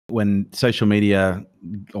when social media's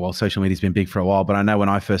been big for a while, but I know when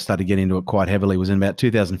I first started getting into it quite heavily was in about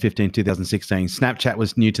 2015, 2016. Snapchat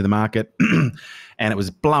was new to the market and it was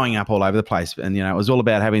blowing up all over the place. And, it was all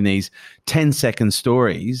about having these 10-second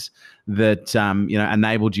stories that,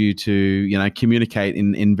 enabled you to, communicate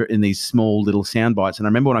in these small little sound bites. And I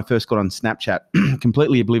remember when I first got on Snapchat,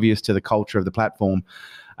 completely oblivious to the culture of the platform,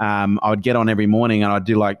 I would get on every morning and I'd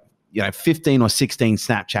do 15 or 16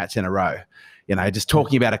 Snapchats in a row. Just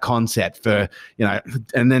talking about a concept for,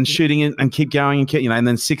 and then shooting it and keep going and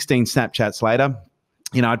then 16 Snapchats later,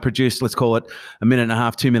 I'd produce, let's call it 1.5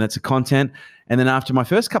 minutes, 2 minutes of content. And then after my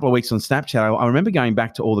first couple of weeks on Snapchat, I remember going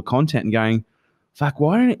back to all the content and going, fuck,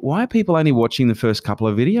 why are people only watching the first couple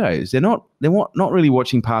of videos? They're not really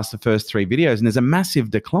watching past the first 3 videos, and there's a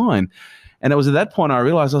massive decline. And it was at that point I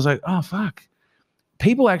realized, I was like, oh, fuck.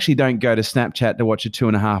 People actually don't go to Snapchat to watch a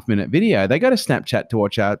 2.5 minute video. They go to Snapchat to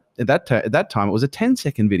watch at that time, it was a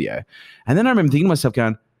 10-second video. And then I remember thinking to myself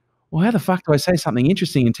going, well, how the fuck do I say something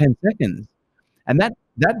interesting in 10 seconds? And that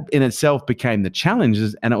in itself became the challenge.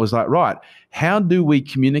 And it was like, right, how do we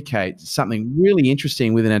communicate something really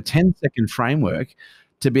interesting within a 10-second framework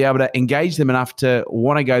to be able to engage them enough to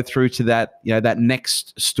want to go through to that, that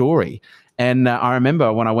next story? And I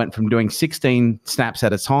remember when I went from doing 16 snaps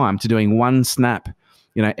at a time to doing 1 snap,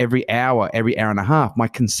 every hour and a half, my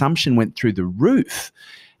consumption went through the roof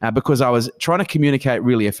because I was trying to communicate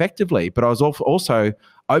really effectively, but I was also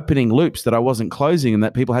opening loops that I wasn't closing and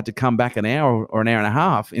that people had to come back an hour or an hour and a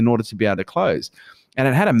half in order to be able to close. And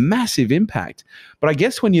it had a massive impact. But I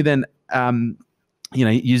guess when you then,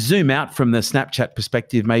 you zoom out from the Snapchat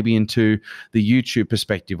perspective, maybe into the YouTube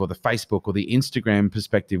perspective or the Facebook or the Instagram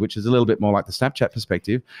perspective, which is a little bit more like the Snapchat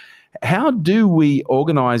perspective, how do we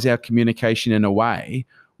organize our communication in a way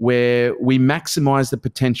where we maximize the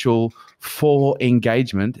potential for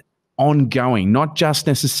engagement ongoing, not just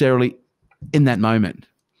necessarily in that moment?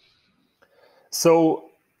 So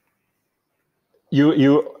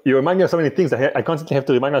you remind me of so many things. I constantly have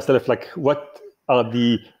to remind myself, what are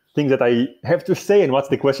the things that I have to say and what's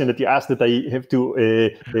the question that you asked that I have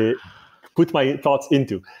to put my thoughts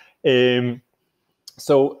into.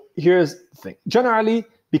 So here's the thing. Generally,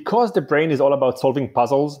 because the brain is all about solving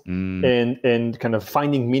puzzles and kind of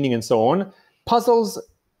finding meaning and so on, puzzles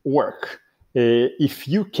work. If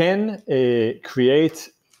you can create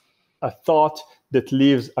a thought that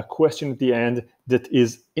leaves a question at the end that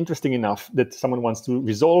is interesting enough that someone wants to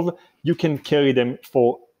resolve, you can carry them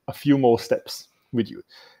for a few more steps with you.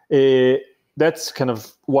 That's kind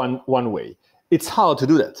of one way. It's hard to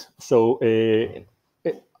do that. So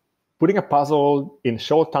putting a puzzle in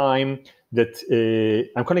short time that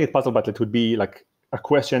I'm calling it puzzle, but it would be like a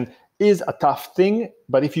question, is a tough thing.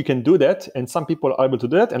 But if you can do that, and some people are able to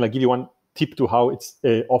do that, and I'll give you one tip to how it's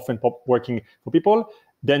often working for people,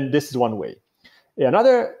 then this is one way.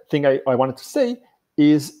 Another thing I wanted to say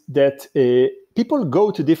is that people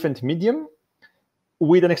go to different medium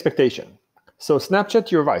with an expectation. So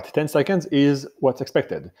Snapchat, you're right, 10 seconds is what's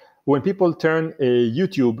expected. When people turn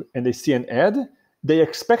YouTube and they see an ad, they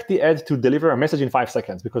expect the ad to deliver a message in 5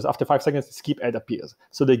 seconds, because after 5 seconds, the skip ad appears.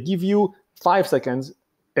 So they give you 5 seconds,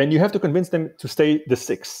 and you have to convince them to stay the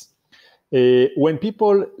 6. When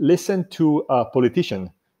people listen to a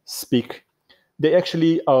politician speak, they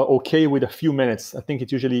actually are okay with a few minutes. I think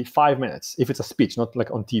it's usually 5 minutes, if it's a speech, not like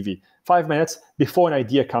on TV. 5 minutes before an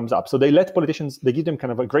idea comes up. So they let politicians, they give them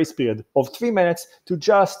kind of a grace period of 3 minutes to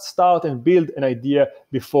just start and build an idea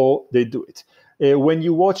before they do it. When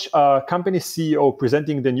you watch a company CEO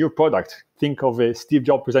presenting the new product, think of Steve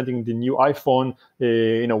Jobs presenting the new iPhone,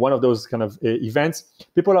 one of those kind of events,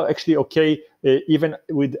 people are actually okay even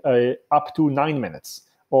with up to 9 minutes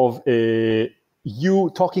of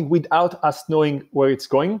you talking without us knowing where it's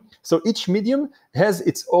going. So each medium has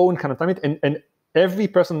its own kind of time, and every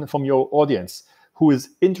person from your audience who is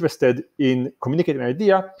interested in communicating an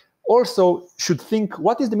idea also should think,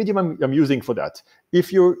 what is the medium I'm using for that?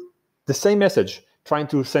 If you're the same message trying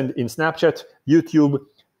to send in Snapchat, YouTube,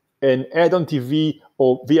 an ad on TV,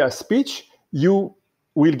 or via speech, you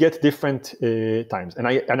will get different times. And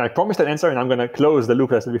I promised an answer, and I'm going to close the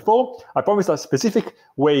loop as I said before. I promised a specific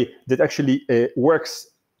way that actually works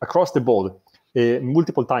across the board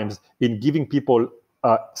multiple times in giving people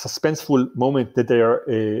a suspenseful moment that they are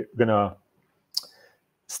going to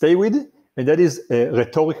stay with, and that is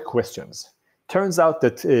rhetoric questions. Turns out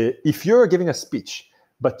that if you're giving a speech,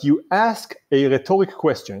 but you ask a rhetoric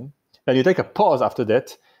question, and you take a pause after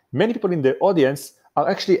that, many people in the audience are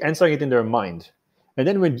actually answering it in their mind. And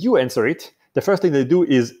then when you answer it, the first thing they do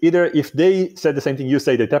is either, if they said the same thing you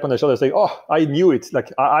say, they tap on their shoulder and say, oh, I knew it.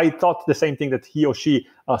 Like I thought the same thing that he or she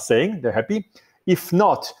are saying. They're happy. If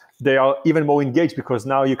not, they are even more engaged because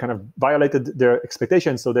now you kind of violated their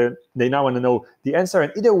expectations. So they now want to know the answer.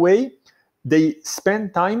 And either way, they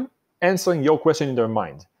spend time answering your question in their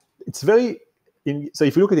mind. It's very, so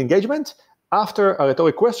if you look at engagement, after a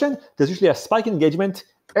rhetoric question, there's usually a spike in engagement.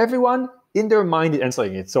 Everyone in their mind is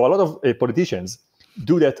answering it. So a lot of politicians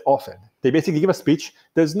do that often. They basically give a speech.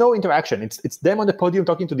 There's no interaction. It's them on the podium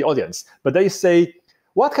talking to the audience. But they say,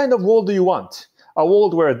 what kind of world do you want? A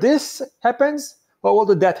world where this happens or a world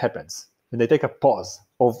where that happens? And they take a pause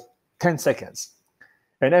of 10 seconds.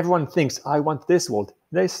 And everyone thinks, I want this world.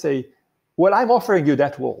 They say, well, I'm offering you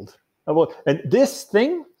that world. And this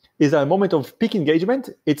thing is a moment of peak engagement.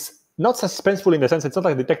 It's not suspenseful in the sense, it's not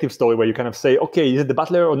like a detective story where you kind of say, okay, is it the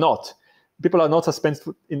butler or not? People are not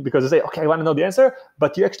suspenseful because they say, okay, I want to know the answer,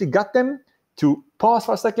 but you actually got them to pause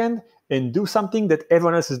for a second and do something that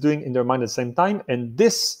everyone else is doing in their mind at the same time. And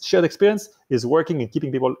this shared experience is working and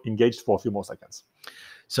keeping people engaged for a few more seconds.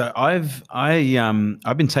 So I've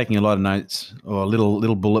been taking a lot of notes or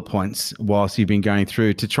little bullet points whilst you've been going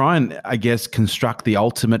through to try and, I guess, construct the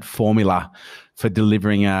ultimate formula for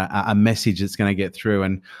delivering a message that's going to get through.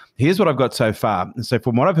 And here's what I've got so far. So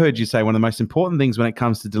from what I've heard you say, one of the most important things when it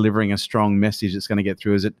comes to delivering a strong message that's going to get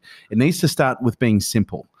through is it needs to start with being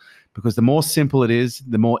simple. Because the more simple it is,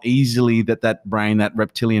 the more easily that brain, that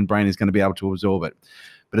reptilian brain, is going to be able to absorb it.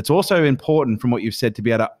 But it's also important, from what you've said, to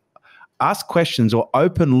be able to ask questions or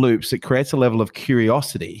open loops that creates a level of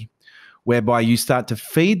curiosity, whereby you start to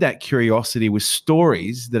feed that curiosity with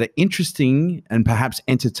stories that are interesting and perhaps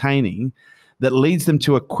entertaining, that leads them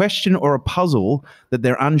to a question or a puzzle that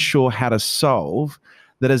they're unsure how to solve,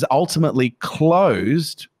 that is ultimately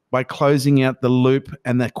closed by closing out the loop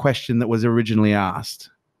and the question that was originally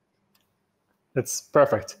asked. That's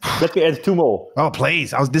perfect. Let me add two more. Oh,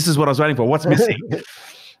 please. This is what I was waiting for. What's missing?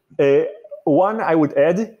 One I would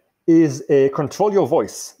add is control your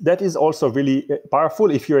voice. That is also really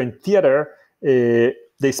powerful. If you're in theater,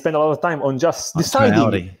 they spend a lot of time on just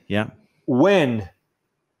deciding when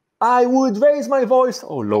I would raise my voice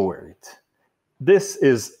or lower it. This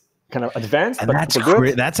is kind of advanced, and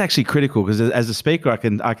but that's actually critical, because as a speaker, I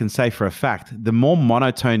can say for a fact, the more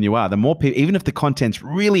monotone you are, the more people, even if the content's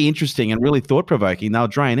really interesting and really thought-provoking, they'll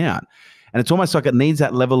drain out. And it's almost like it needs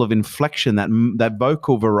that level of inflection, that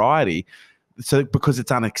vocal variety. So because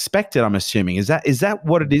it's unexpected, I'm assuming. Is that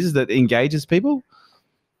what it is that engages people?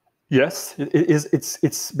 Yes, it is.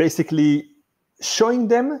 It's basically showing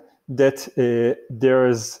them that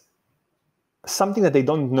there's something that they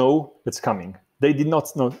don't know that's coming. They did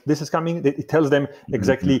not know this is coming. It tells them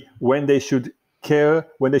exactly when they should care,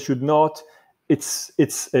 when they should not. It's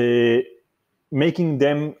making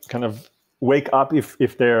them kind of wake up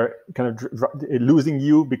if they're kind of losing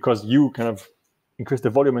you because you kind of increase the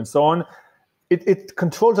volume and so on. It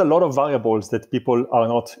controls a lot of variables that people are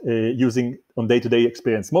not using on day-to-day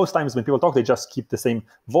experience. Most times when people talk, they just keep the same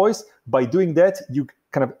voice. By doing that, you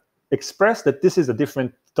kind of express that this is a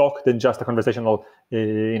different talk than just a conversational,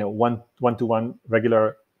 one-to-one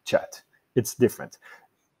regular chat. It's different.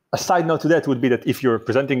 A side note to that would be that if you're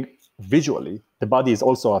presenting visually, the body is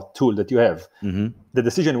also a tool that you have. The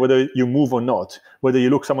decision whether you move or not, whether you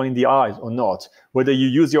look someone in the eyes or not, whether you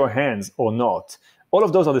use your hands or not, all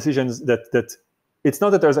of those are decisions that it's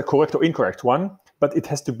not that there's a correct or incorrect one, but it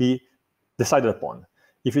has to be decided upon.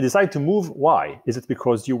 If you decide to move, why? Is it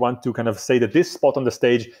because you want to kind of say that this spot on the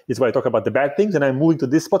stage is where I talk about the bad things, and I'm moving to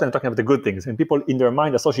this spot and I'm talking about the good things? And people in their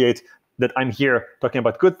mind associate that I'm here talking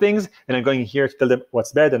about good things, and I'm going here to tell them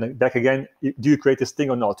what's bad, and then back again. Do you create this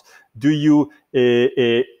thing or not? Do you,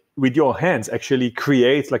 with your hands, actually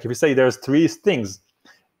create, like if you say there's three things,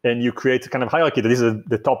 and you create a kind of hierarchy, that this is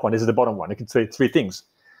the top one, this is the bottom one. You can say three things.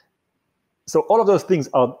 So all of those things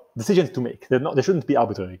are decisions to make. They shouldn't be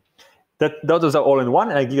arbitrary. Those are all in one,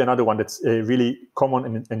 and I give you another one that's really common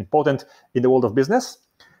and important in the world of business.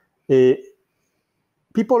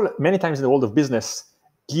 People, many times in the world of business,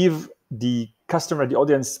 give the customer, the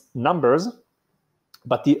audience, numbers,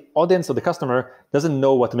 but the audience or the customer doesn't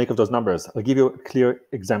know what to make of those numbers. I'll give you a clear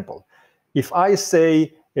example. If I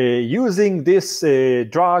say, using this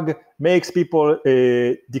drug makes people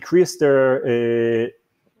decrease their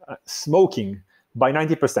smoking by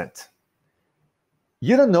 90%,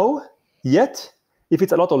 you don't know yet if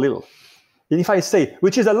it's a lot or little. And if I say,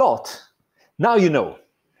 which is a lot, now you know.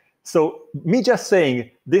 So me just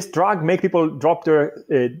saying this drug make people drop their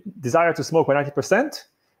desire to smoke by 90%,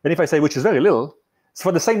 and if I say, which is very little, so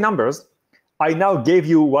for the same numbers, I now gave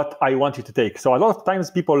you what I want you to take. So a lot of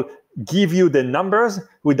times people give you the numbers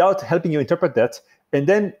without helping you interpret that, and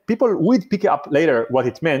then people would pick up later what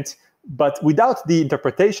it meant, but without the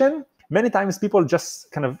interpretation, many times people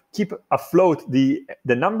just kind of keep afloat the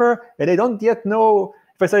number, and they don't yet know.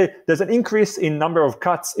 If I say there's an increase in number of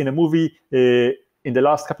cuts in a movie in the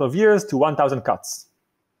last couple of years to 1,000 cuts.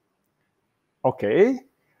 Okay,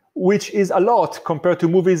 which is a lot compared to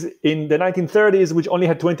movies in the 1930s, which only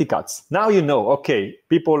had 20 cuts. Now you know, okay,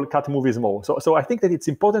 people cut movies more. So I think that it's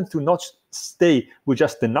important to not stay with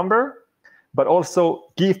just the number, but also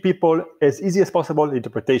give people as easy as possible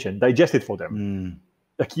interpretation, digest it for them.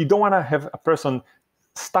 Like you don't want to have a person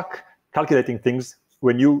stuck calculating things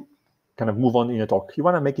when you kind of move on in a talk. You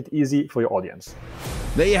want to make it easy for your audience.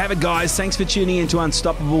 There you have it, guys. Thanks for tuning in to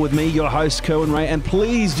Unstoppable with me, your host, Kerwin Rae. And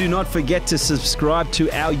please do not forget to subscribe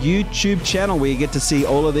to our YouTube channel where you get to see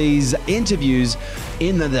all of these interviews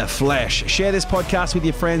in the flesh. Share this podcast with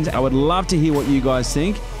your friends. I would love to hear what you guys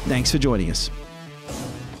think. Thanks for joining us.